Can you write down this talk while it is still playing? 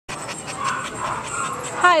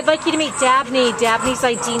Hi, I'd like you to meet Dabney. Dabney's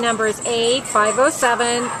ID number is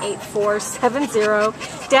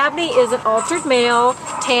A5078470. Dabney is an altered male,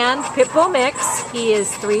 tan pit bull mix. He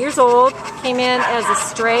is 3 years old. Came in as a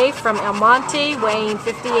stray from El Monte, weighing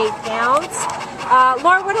 58 pounds.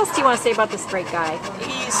 Laura, what else do you want to say about this great guy?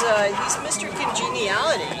 He's Mr.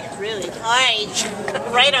 Congeniality, really. Hi,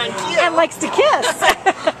 right on cue. And likes to kiss.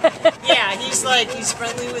 Yeah, he's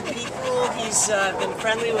friendly with people. He's been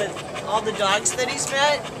friendly with all the dogs that he's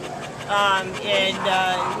met.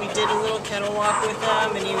 We did a little kennel walk with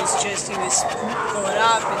him, and he was going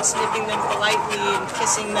up and sniffing them politely and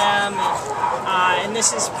kissing them. And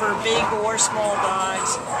this is for big or small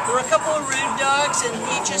dogs. There were a couple of rude dogs, and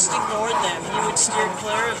he just ignored them. He would steer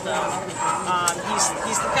clear of them.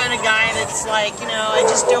 He's the kind of guy that's like, I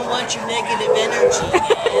just don't want your negative energy.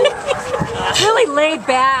 And, really laid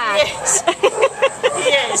back. Yes. He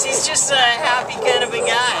is. He's just a happy kind of a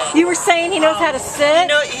guy. You were saying he knows how to sit?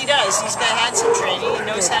 He does. He's had some training. He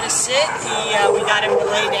knows how to sit. We got him to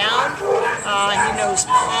lay down. He knows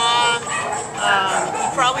paw. He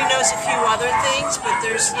probably knows a few other things, but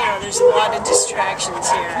there's a lot of distractions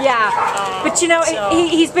here. Yeah. But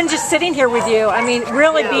he's been just sitting here with you. I mean,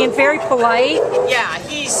 really being very polite. Yeah,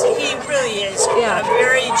 he really is. A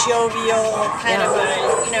very jovial kind of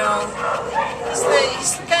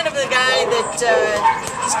he's the kind of the guy that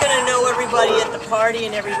he's going to know everybody at the party,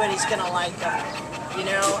 and everybody's going to like him.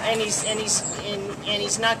 And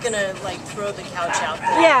he's not going to throw the couch out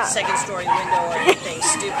the second-story window or anything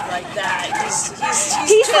stupid like that. He's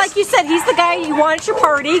just, like you said, he's the guy you want at your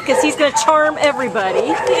party because he's going to charm everybody. He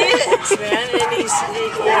is, man, and he's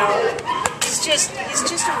just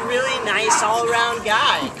a really nice all-around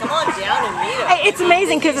guy. Come on down and meet him. It's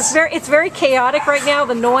amazing because it's very chaotic right now.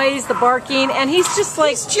 The noise, the barking, and he's just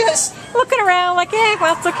looking around like, hey,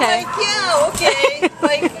 well, it's okay. Okay.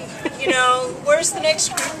 Where's the next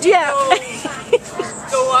group to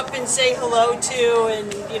go up and say hello to,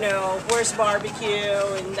 and where's barbecue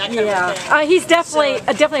and that kind of thing. He's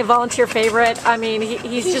definitely a volunteer favorite. I mean,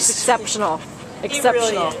 he's just exceptional. He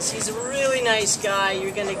really is. He's a really nice guy.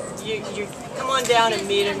 You come on down and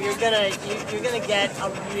meet him. You're gonna get a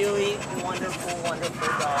really wonderful dog.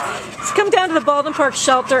 So come down to the Baldwin Park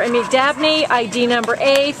shelter and meet Dabney, ID number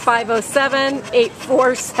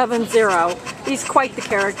A5078470. He's quite the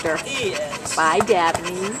character. He is. Bye,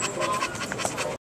 Dabney.